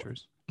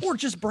Andrews. Or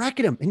just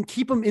bracket him and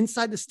keep him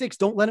inside the sticks.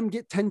 Don't let him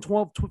get 10,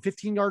 12,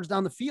 15 yards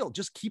down the field.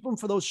 Just keep him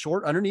for those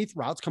short underneath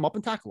routes. Come up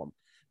and tackle him.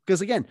 Because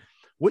again,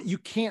 what you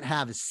can't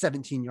have is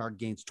 17-yard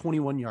gains,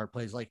 21-yard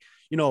plays.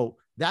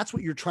 That's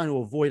what you're trying to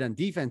avoid on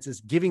defense,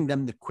 is giving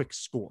them the quick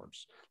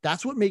scores.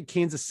 That's what made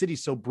Kansas City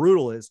so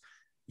brutal, is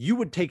you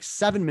would take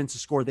 7 minutes to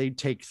score. They'd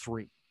take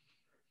 3.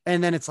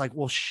 And then it's like,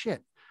 well,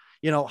 shit,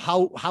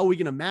 how are we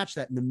going to match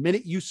that? And the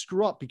minute you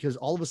screw up, because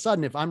all of a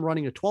sudden, if I'm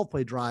running a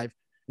 12-play drive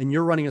and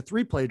you're running a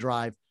 3-play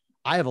drive,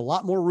 I have a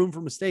lot more room for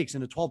mistakes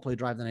in a 12-play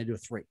drive than I do a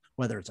 3,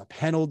 whether it's a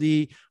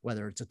penalty,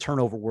 whether it's a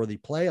turnover-worthy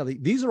play.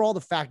 These are all the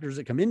factors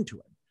that come into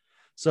it.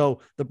 So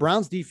the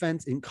Browns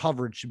defense in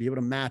coverage should be able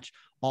to match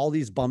all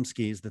these bum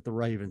skis that the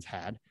Ravens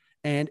had.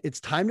 And it's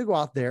time to go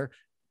out there,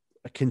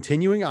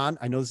 continuing on.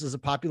 I know this is a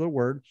popular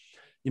word,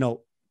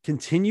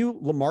 continue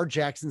Lamar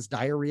Jackson's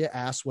diarrhea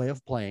ass way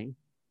of playing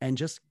and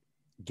just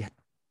get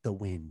the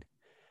win.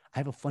 I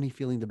have a funny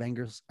feeling the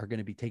Bengals are going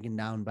to be taken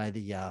down by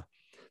the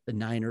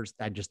Niners.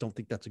 I just don't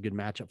think that's a good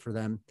matchup for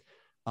them.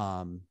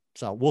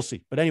 So we'll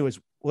see. But anyways,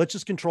 let's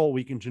just control what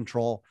we can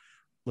control.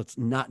 Let's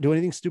not do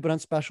anything stupid on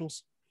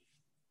specials.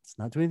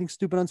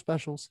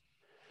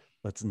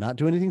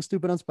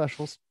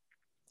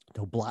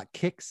 Don't block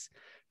kicks.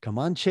 Come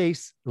on,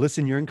 Chase.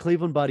 Listen, you're in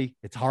Cleveland, buddy.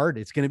 It's hard.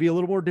 It's going to be a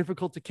little more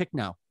difficult to kick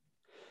now.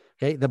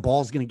 Okay. The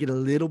ball's going to get a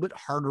little bit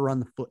harder on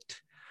the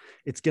foot.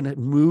 It's going to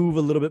move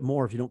a little bit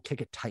more if you don't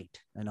kick it tight.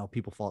 I know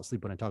people fall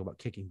asleep when I talk about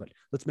kicking, but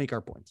let's make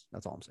our points.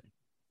 That's all I'm saying.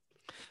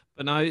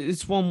 But no,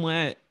 it's one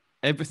where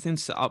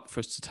everything's set up for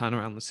us to turn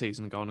around the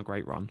season and go on a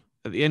great run.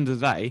 At the end of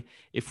the day,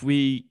 if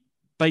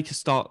Baker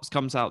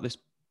comes out this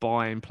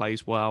bye and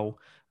plays well,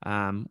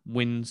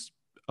 wins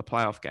a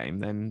playoff game,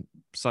 then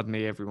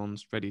suddenly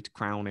everyone's ready to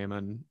crown him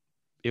and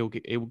it will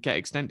get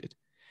extended.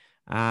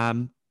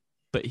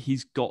 But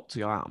he's got to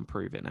go out and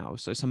prove it now.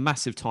 So it's a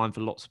massive time for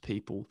lots of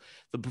people.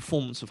 The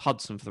performance of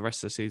Hudson for the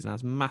rest of the season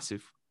has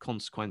massive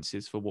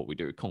consequences for what we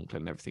do with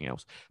Conklin and everything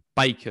else.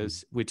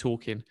 Baker's, we're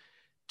talking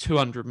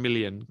 200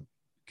 million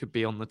could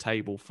be on the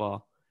table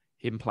for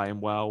him playing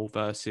well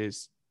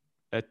versus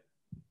a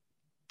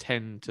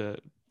 10 to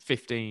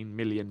 15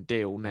 million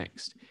deal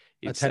next.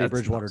 A Teddy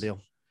Bridgewater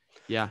deal.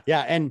 Yeah.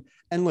 Yeah. And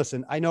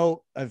listen, I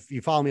know if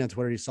you follow me on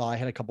Twitter, you saw I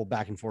had a couple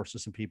back and forths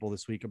with some people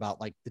this week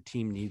about like the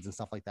team needs and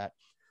stuff like that.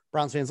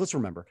 Browns fans, let's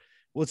remember,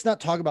 let's not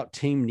talk about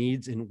team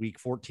needs in week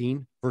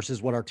 14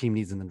 versus what our team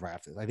needs in the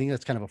draft is. I think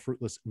that's kind of a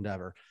fruitless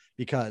endeavor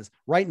because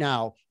right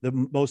now, the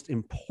most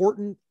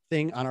important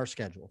thing on our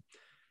schedule,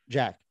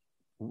 Jack,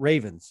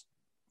 Ravens,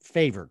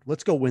 favored.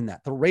 Let's go win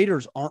that. The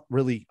Raiders aren't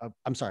really,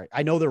 I'm sorry.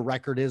 I know their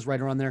record is right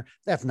around there.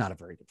 That's not a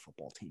very good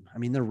football team. I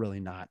mean, they're really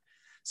not.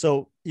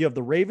 So you have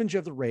the Ravens, you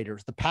have the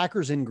Raiders, the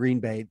Packers in Green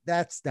Bay.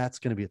 That's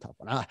going to be a tough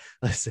one.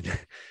 Listen,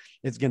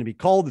 it's going to be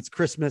cold. It's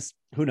Christmas.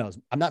 Who knows?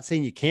 I'm not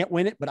saying you can't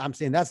win it, but I'm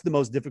saying that's the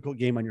most difficult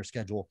game on your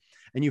schedule.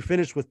 And you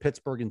finish with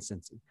Pittsburgh and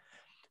Cincy.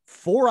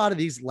 4 out of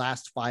these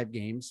last 5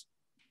 games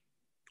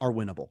are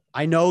winnable.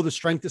 I know the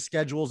strength of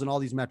schedules and all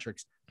these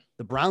metrics.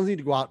 The Browns need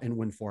to go out and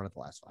win 4 out of the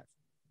last 5.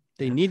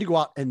 They need to go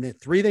out, and the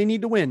 3 they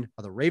need to win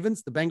are the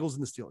Ravens, the Bengals,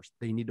 and the Steelers.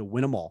 They need to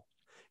win them all.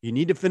 You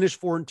need to finish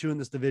 4-2 in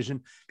this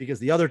division because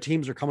the other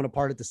teams are coming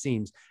apart at the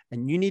seams,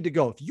 and you need to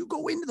go. If you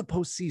go into the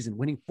postseason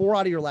winning 4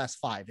 out of your last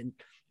 5, and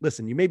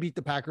listen, you may beat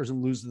the Packers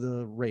and lose to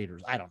the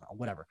Raiders. I don't know,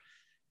 whatever.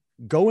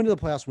 Go into the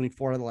playoffs winning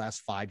 4 out of the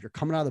last 5. You're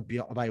coming out of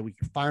the bye week.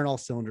 You're firing all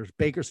cylinders.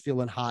 Baker's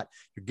feeling hot.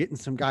 You're getting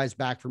some guys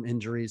back from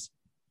injuries.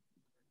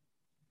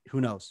 Who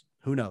knows?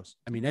 Who knows?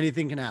 I mean,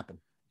 anything can happen.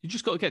 You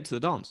just got to get to the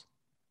dance.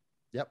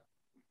 Yep.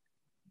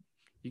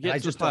 You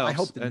get to the playoffs, I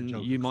hope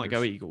and you might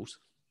go Eagles.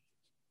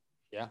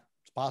 Yeah,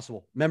 it's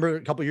possible. Remember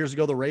a couple of years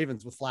ago, the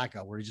Ravens with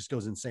Flacco, where he just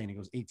goes insane. He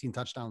goes 18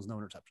 touchdowns, no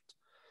interceptions.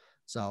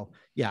 So,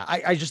 yeah,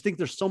 I just think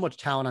there's so much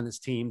talent on this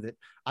team that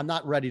I'm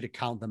not ready to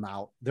count them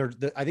out.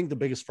 I think the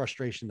biggest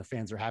frustration the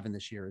fans are having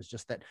this year is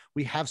just that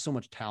we have so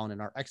much talent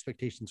and our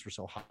expectations were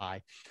so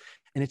high.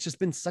 And it's just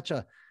been such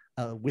a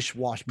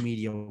wish-wash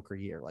mediocre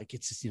year. Like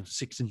it's just,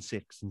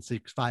 6-6 and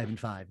 5-5 and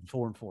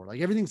 4-4.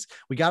 Like everything's,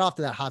 we got off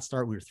to that hot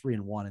start. We were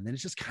 3-1. And then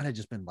it's just kind of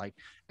just been like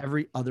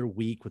every other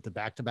week with the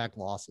back-to-back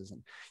losses.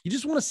 And you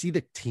just want to see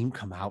the team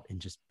come out and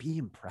just be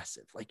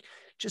impressive. Like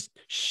just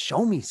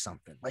show me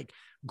something, like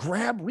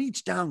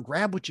reach down,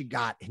 grab what you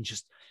got and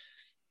just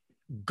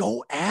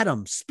go at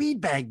them,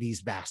 speed bag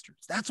these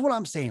bastards. That's what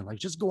I'm saying. Like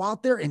just go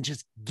out there and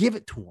just give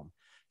it to them.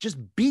 Just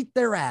beat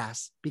their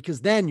ass, because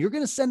then you're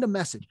going to send a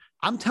message.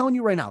 I'm telling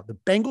you right now, the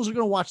Bengals are going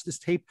to watch this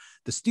tape.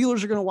 The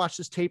Steelers are going to watch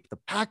this tape. The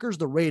Packers,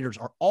 the Raiders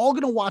are all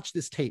going to watch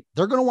this tape.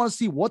 They're going to want to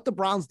see what the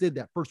Browns did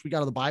that first week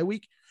out of the bye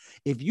week.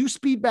 If you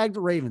speed bag the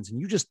Ravens and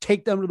you just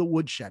take them to the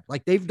woodshed,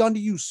 like they've done to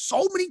you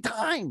so many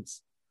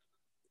times,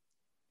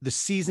 the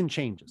season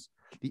changes.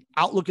 The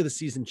outlook of the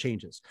season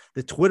changes.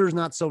 The Twitter's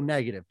not so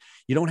negative.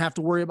 You don't have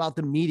to worry about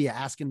the media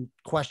asking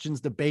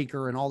questions to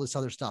Baker and all this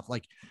other stuff.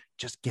 Like,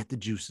 just get the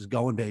juices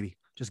going, baby.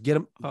 Just get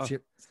them.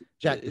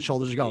 Jack, the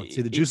shoulders are going.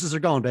 See, the juices are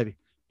going, baby.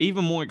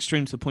 Even more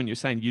extreme to the point you're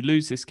saying, you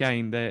lose this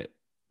game that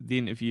the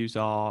interviews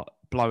are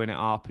blowing it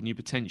up and you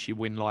potentially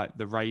win like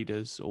the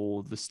Raiders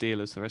or the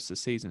Steelers the rest of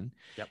the season.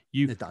 Yep,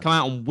 you come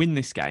out and win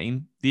this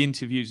game. The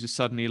interviews are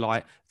suddenly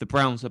like, the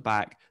Browns are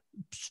back.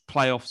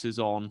 Playoffs is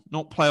on.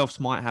 Not playoffs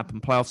might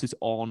happen. Playoffs is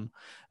on.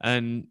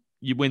 And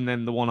you win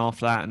then the one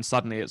after that. And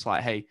suddenly it's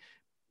like, hey,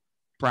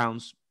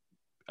 Browns,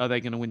 are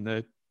they going to win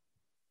the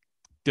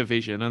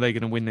division? Are they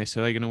going to win this?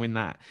 Are they going to win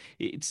that?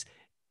 It's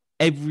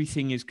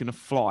everything is going to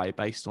fly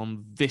based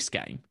on this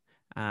game.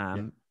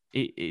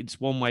 It's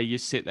one way you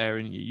sit there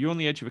and you're on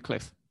the edge of a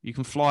cliff. You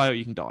can fly or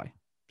you can die.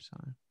 So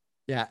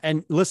yeah.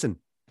 And listen,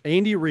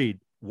 Andy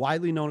Reid,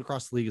 widely known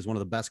across the league as one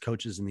of the best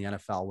coaches in the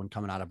NFL when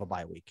coming out of a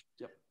bye week.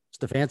 Yep.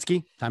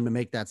 Stefanski, time to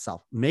make that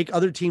self. Make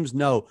other teams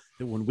know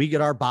that when we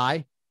get our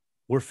bye,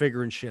 we're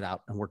figuring shit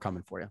out and we're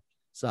coming for you.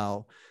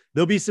 So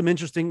there'll be some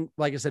interesting,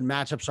 like I said,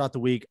 matchups throughout the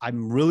week.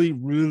 I'm really,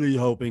 really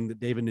hoping that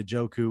David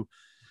Njoku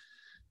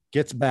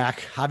gets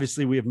back.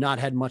 Obviously, we have not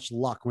had much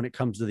luck when it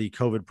comes to the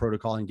COVID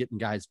protocol and getting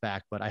guys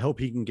back, but I hope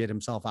he can get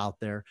himself out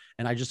there.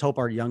 And I just hope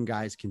our young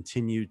guys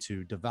continue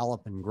to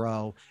develop and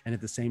grow. And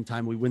at the same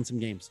time, we win some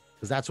games,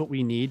 because that's what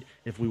we need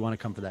if we want to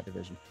come for that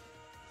division.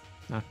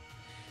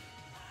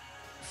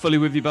 Fully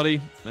with you,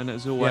 buddy. And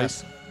as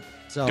always,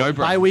 so go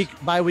bye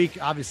week,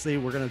 obviously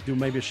we're going to do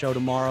maybe a show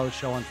tomorrow, a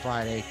show on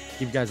Friday,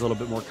 give you guys a little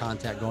bit more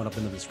contact going up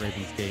into this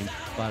Ravens game,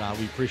 but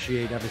we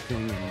appreciate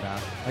everything. And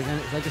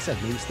like I said,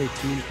 maybe stay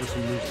tuned for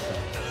some news.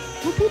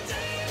 Whoop,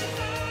 whoop.